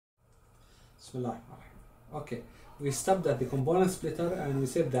Bismillah. Okay, we stopped at the component splitter and we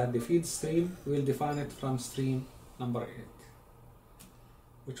said that the feed stream, we'll define it from stream number 8,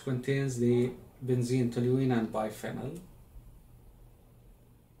 which contains the benzene, toluene and biphenyl.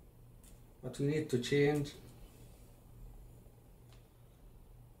 But we need to change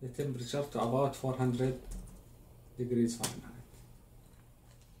the temperature to about 400 degrees Fahrenheit.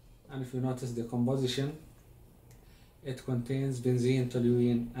 And if you notice the composition, it contains benzene,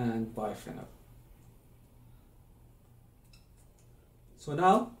 toluene and biphenyl. So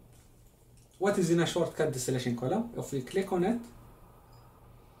now, what is in a shortcut distillation column? If we click on it,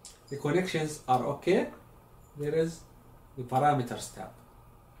 the connections are okay. There is the parameters tab.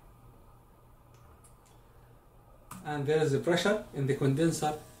 And there is the pressure in the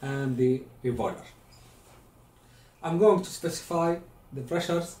condenser and the boiler. I'm going to specify the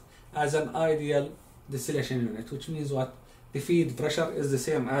pressures as an ideal distillation unit, which means what? The feed pressure is the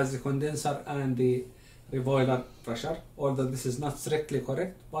same as the condenser and the boiler pressure, although this is not strictly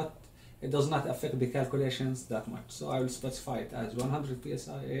correct, but it does not affect the calculations that much. So I will specify it as 100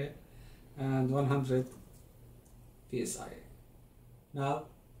 psia and 100 psia. Now,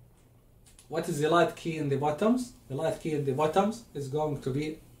 what is the light key in the bottoms? The light key in the bottoms is going to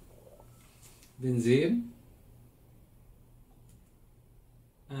be benzene,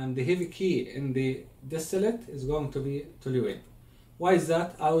 and the heavy key in the distillate is going to be toluene. Why is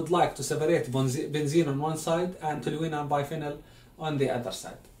that? I would like to separate benzene on one side and toluene and biphenyl on the other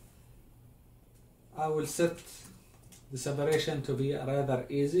side. I will set the separation to be rather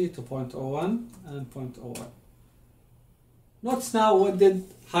easy to 0.01 and 0.01. Notice now what did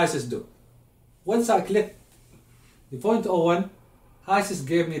HYSYS do? Once I clicked the 0.01, HYSYS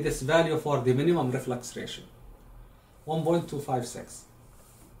gave me this value for the minimum reflux ratio, 1.256.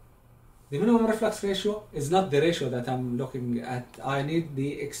 The minimum reflux ratio is not the ratio that I'm looking at. I need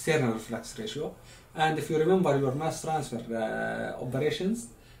the external reflux ratio. And if you remember your mass transfer operations,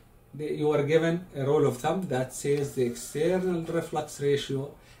 you were given a rule of thumb that says the external reflux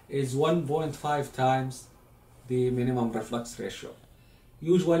ratio is 1.5 times the minimum reflux ratio.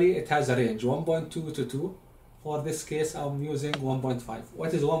 Usually it has a range, 1.2 to 2. For this case, I'm using 1.5.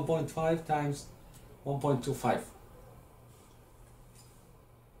 What is 1.5 times 1.25?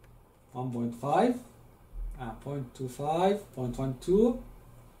 1.5, 0.25, 0.12,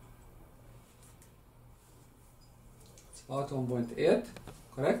 it's about 1.8,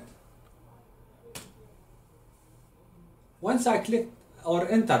 correct? Once I click or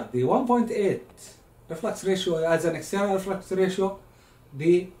enter the 1.8 reflux ratio as an external reflux ratio,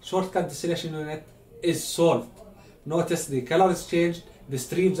 the shortcut distillation unit is solved. Notice the color is changed, the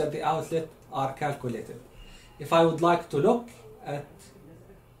streams at the outlet are calculated. If I would like to look at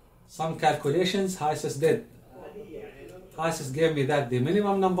some calculations HYSYS did, HYSYS gave me that the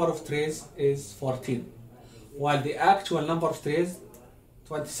minimum number of trays is 14, while the actual number of trays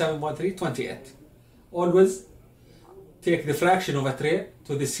 27.3, 28. Always take the fraction of a tray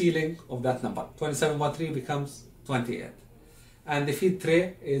to the ceiling of that number. 27.3 becomes 28. And the feed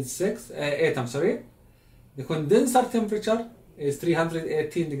tray is 8. The condenser temperature is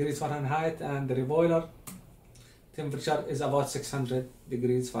 318 degrees Fahrenheit and the reboiler temperature is about 600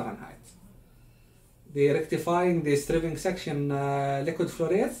 degrees Fahrenheit. The rectifying the stripping section liquid flow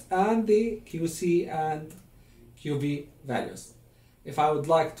rates and the QC and QB values. If I would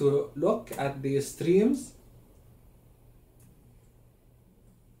like to look at the streams,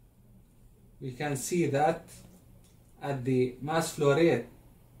 we can see that at the mass flow rate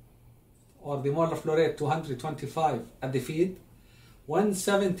or the molar flow rate 225 at the feed,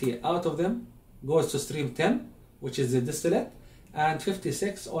 170 out of them goes to stream 10, which is the distillate, and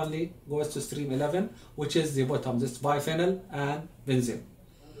 56 only goes to stream 11, which is the bottoms. It's biphenyl and benzene.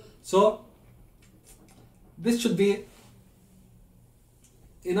 So this should be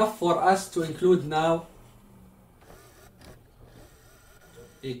enough for us to include now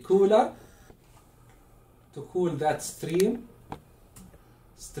a cooler to cool that stream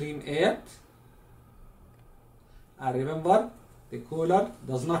 8. And remember, the cooler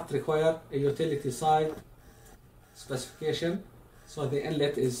does not require a utility side specification, so the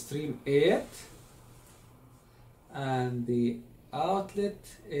inlet is stream 8 and the outlet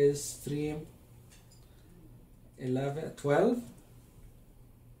is stream 12,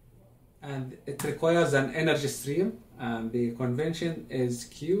 and it requires an energy stream, and the convention is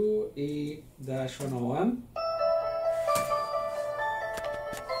QE-101.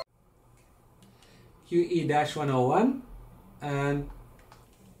 QE-101, and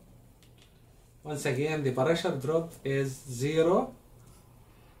once again the pressure drop is 0,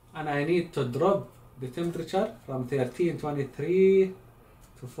 and I need to drop the temperature from 1323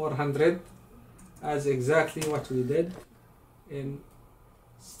 to 400 as exactly what we did in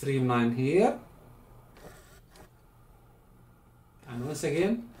stream 9 here. And once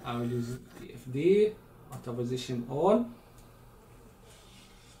again, I will use PFD, auto position all.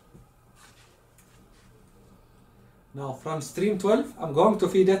 Now from stream 12, I'm going to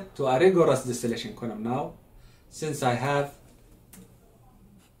feed it to a rigorous distillation column now, since I have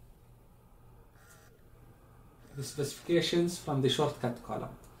the specifications from the shortcut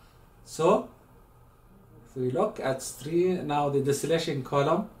column. So if we look at stream, now the distillation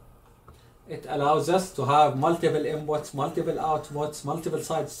column, it allows us to have multiple inputs, multiple outputs, multiple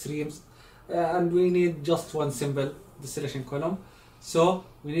side streams, and we need just one simple distillation column. So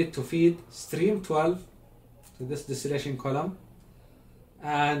we need to feed stream 12 to this distillation column,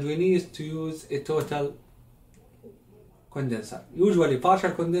 and we need to use a total condenser. Usually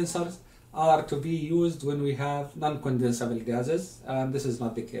partial condensers are to be used when we have non-condensable gases, and this is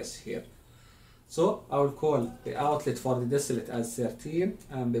not the case here. So I will call the outlet for the distillate as 13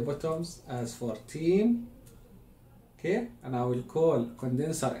 and the bottoms as 14. Okay, and I will call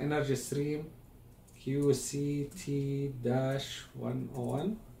condenser energy stream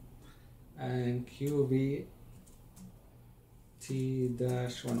QCT-101 and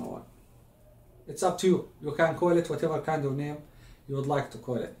QBT-101. It's up to you. You can call it whatever kind of name you would like to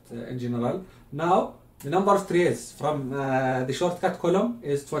call it in general. Now, the number of trays from the shortcut column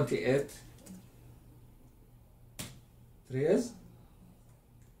is 28 trays.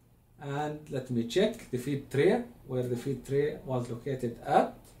 And let me check the feed tray, where the feed tray was located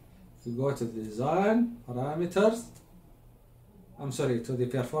at. If we go to the design parameters, to the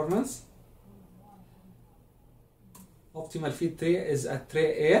performance, optimal feed tray is at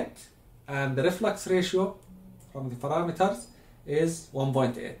tray 8, and the reflux ratio from the parameters is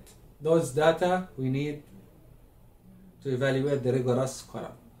 1.8. Those data we need to evaluate the rigorous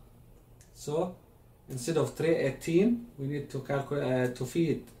column. So instead of tray 18, we need to calculate to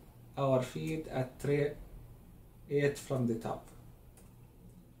feed our feed at tray 8 from the top.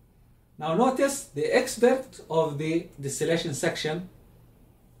 Now notice the expert of the distillation section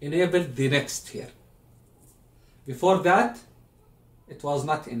enabled the next here. Before that, it was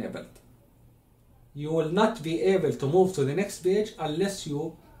not enabled. You will not be able to move to the next page unless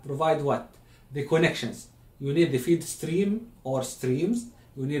you provide what? The connections. You need the feed stream or streams.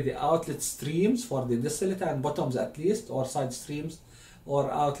 You need the outlet streams for the distillate and bottoms at least, or side streams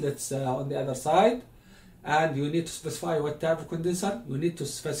or outlets on the other side. And you need to specify what type of condenser. You need to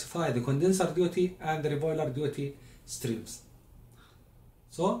specify the condenser duty and the reboiler duty streams.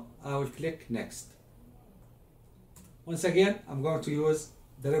 So I will click next. Once again, I'm going to use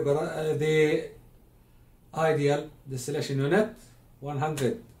the ideal distillation unit,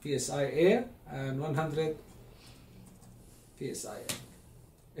 100 psia and 100 psia.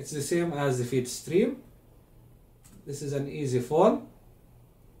 It's the same as the feed stream. This is an easy form.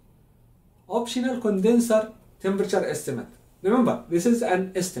 Optional condenser temperature estimate. Remember, this is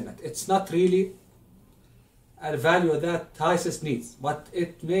an estimate. It's not really a value that HYSYS needs, but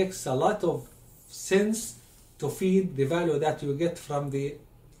it makes a lot of sense to feed the value that you get from the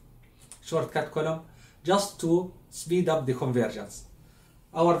shortcut column just to speed up the convergence.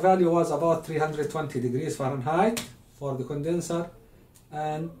 Our value was about 320 degrees Fahrenheit for the condenser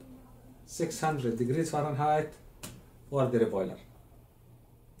and 600 degrees Fahrenheit for the reboiler.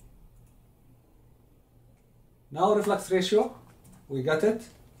 Now reflux ratio, we got it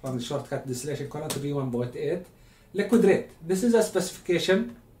from the shortcut distillation column to be 1.8. Liquid rate, this is a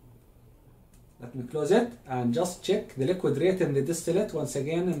specification. Let me close it and just check the liquid rate in the distillate once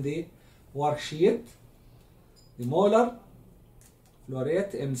again in the worksheet. The molar flow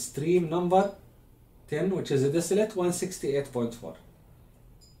rate in stream number 10, which is a distillate, 168.4.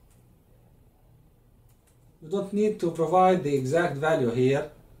 You don't need to provide the exact value here.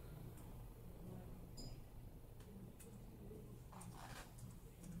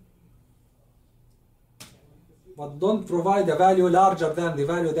 But don't provide a value larger than the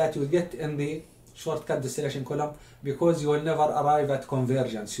value that you get in the shortcut distillation column, because you will never arrive at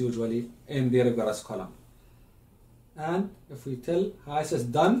convergence usually in the rigorous column. And if we tell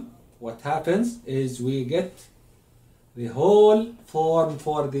HYSYS done, what happens is we get the whole form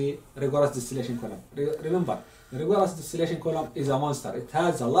for the rigorous distillation column. Remember, the rigorous distillation column is a monster. It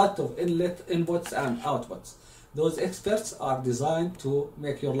has a lot of inlet inputs and outputs. Those experts are designed to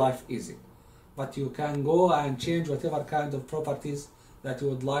make your life easy. But you can go and change whatever kind of properties that you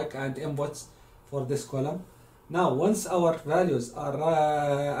would like and inputs for this column. Now, once our values are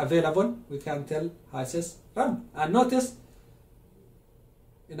available, we can tell HYSYS run. And notice,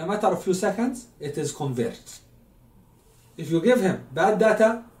 in a matter of few seconds, it is converged. If you give him bad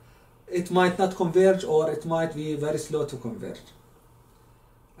data, it might not converge, or it might be very slow to converge.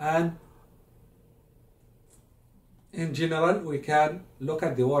 And in general, we can look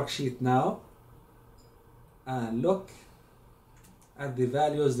at the worksheet now and look at the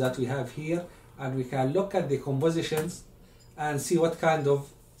values that we have here, and we can look at the compositions and see what kind of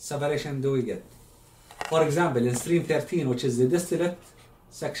separation do we get. For example, in stream 13, which is the distillate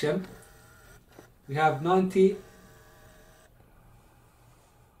section, we have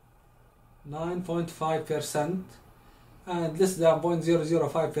 99.5% and less than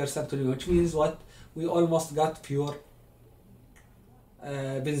 0.005% toluene, which means what? We almost got pure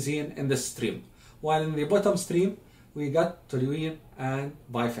benzene in the stream. While in the bottom stream, we got toluene and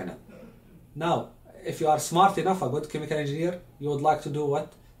biphenyl. Now, if you are smart enough, a good chemical engineer, you would like to do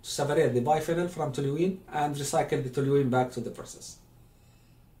what? To separate the biphenyl from toluene and recycle the toluene back to the process.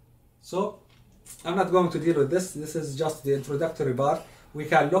 So, I'm not going to deal with this. This is just the introductory part. We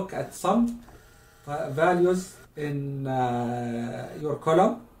can look at some values in your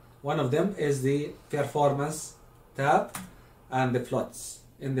column. One of them is the performance tab and the plots.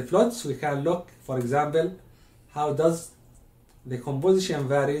 In the plots, we can look, for example, how does the composition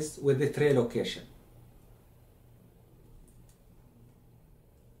varies with the tray location.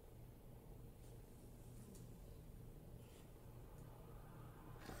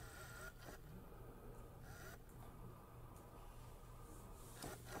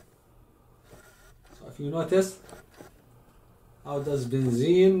 So if you notice, how does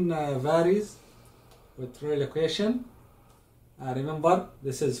benzene varies with tray location. Remember,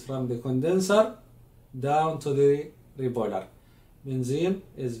 this is from the condenser down to the reboiler. Benzene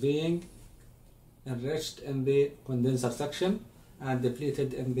is being enriched in the condenser section and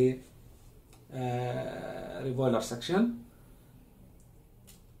depleted in the reboiler section.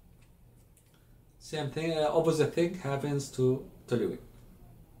 Same thing, opposite thing happens to toluene.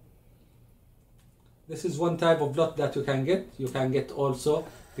 This is one type of plot that you can get. You can get also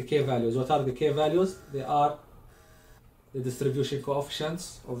the K values. What are the K values? They are the distribution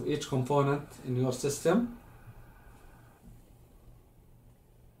coefficients of each component in your system.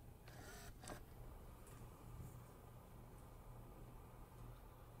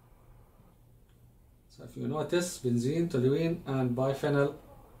 So if you notice, benzene, toluene, and biphenyl,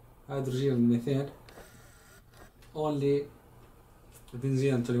 hydrogen, and methane, only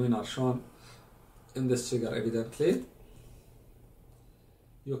benzene and toluene are shown in this figure evidently.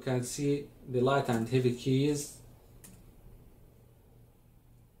 You can see the light and heavy keys.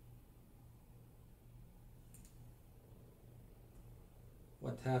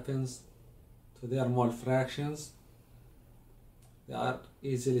 What happens to their mole fractions? They are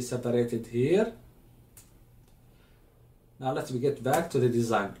easily separated here. Now let's get back to the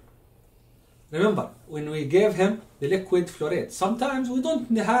design. Remember, when we gave him the liquid flow rate, sometimes we don't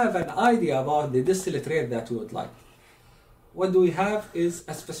have an idea about the distillate rate that we would like. What do we have is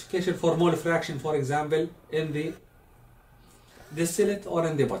a specification for mole fraction, for example, in the distillate or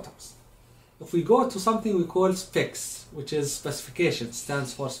in the bottoms. If we go to something we call specs, which is specification,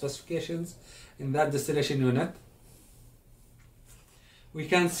 stands for specifications in that distillation unit, we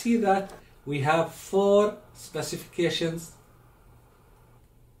can see that we have 4 specifications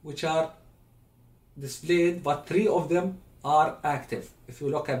which are displayed, but 3 of them are active. If you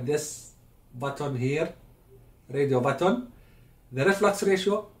look at this button here, radio button, the reflux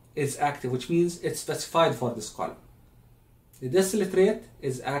ratio is active, which means it's specified for this column. The distillate rate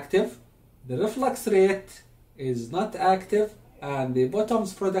is active, the reflux rate is not active, and the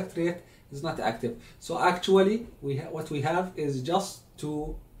bottoms product rate is not active. So actually, what we have is just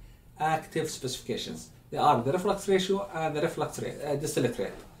 2 active specifications. They are the reflux ratio and the reflux rate, distillate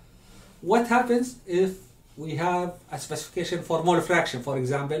rate. What happens if we have a specification for mole fraction, for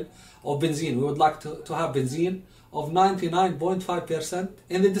example, of benzene? We would like to have benzene of 99.5%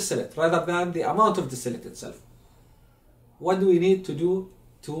 in the distillate rather than the amount of distillate itself. What do we need to do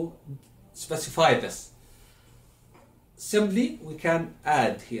to specify this? Simply, we can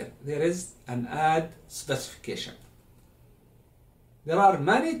add here. There is an add specification. There are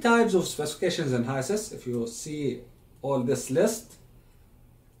many types of specifications in HYSYS. If you see all this list,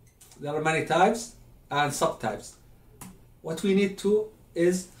 there are many types and subtypes. What we need to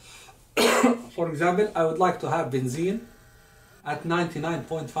is, for example, I would like to have benzene at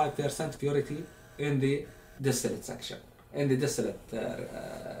 99.5% purity in the distillate section, in the distillate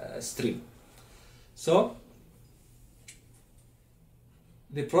stream. So,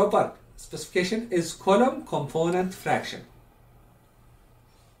 the proper specification is column component fraction.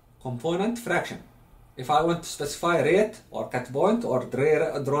 Component fraction. If I want to specify rate or cut point or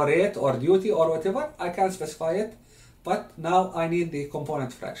draw rate or duty or whatever, I can specify it, but now I need the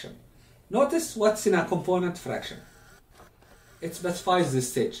component fraction. Notice what's in a component fraction. It specifies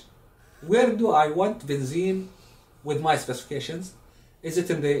this stage. Where do I want benzene with my specifications? Is it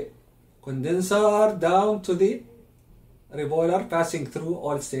in the condenser down to the reboiler, passing through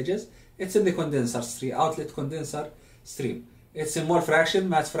all stages? It's in the condenser stream, outlet condenser stream. It's in mole fraction,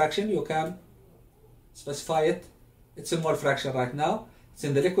 mass fraction, you can specify it. It's in mole fraction right now. It's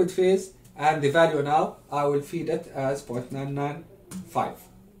in the liquid phase, and the value now, I will feed it as 0.995.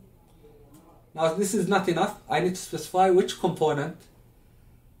 Now this is not enough. I need to specify which component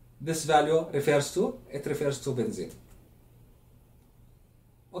this value refers to. It refers to benzene.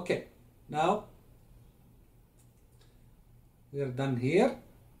 Okay, now we are done here.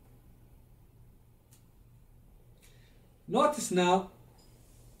 Notice now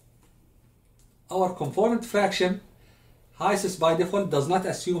our component fraction, HYSYS by default does not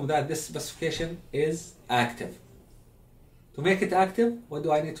assume that this specification is active. To make it active, what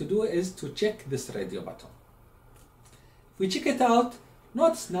do I need to do is to check this radio button. If we check it out,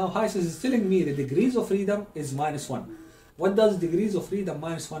 notice now HYSYS is telling me the degrees of freedom is -1. What does degrees of freedom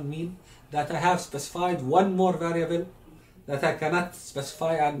 -1 mean? That I have specified one more variable that I cannot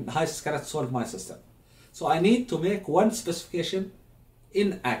specify and HYSYS cannot solve my system. So I need to make one specification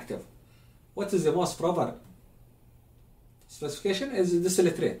inactive. What is the most proper specification? Is the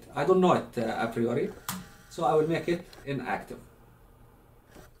distillate rate. I don't know it a priori, so I will make it inactive.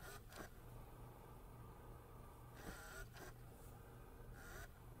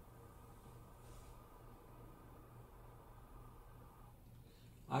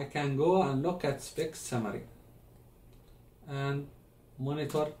 I can go and look at spec summary and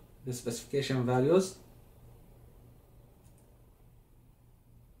monitor the specification values.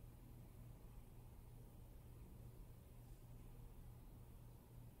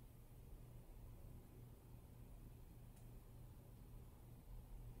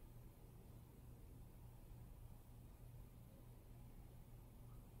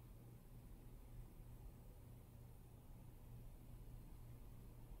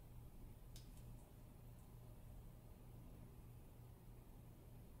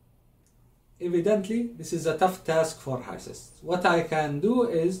 Evidently, this is a tough task for HYSYS. What I can do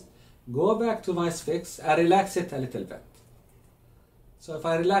is go back to my specs and relax it a little bit. So if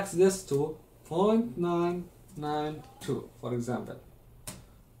I relax this to 0.992, for example,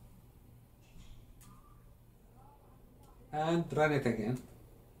 and run it again,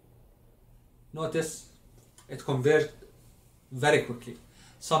 notice it converged very quickly.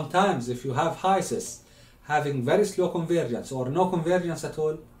 Sometimes if you have HYSYS having very slow convergence or no convergence at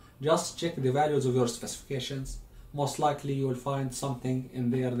all, just check the values of your specifications. Most likely you will find something in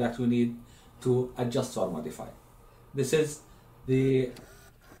there that you need to adjust or modify. This is the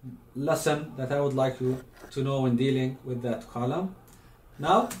lesson that I would like you to know when dealing with that column.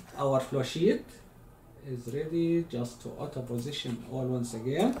 Now our flow sheet is ready. Just to auto position all once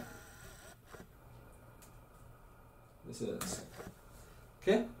again. This is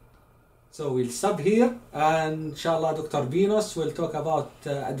okay. So we'll stop here, and inshallah Dr. Venus will talk about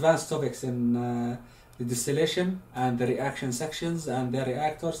advanced topics in the distillation and the reaction sections and their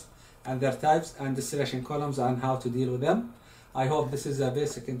reactors and their types and distillation columns and how to deal with them. I hope this is a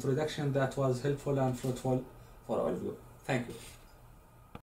basic introduction that was helpful and fruitful for all of you. Thank you.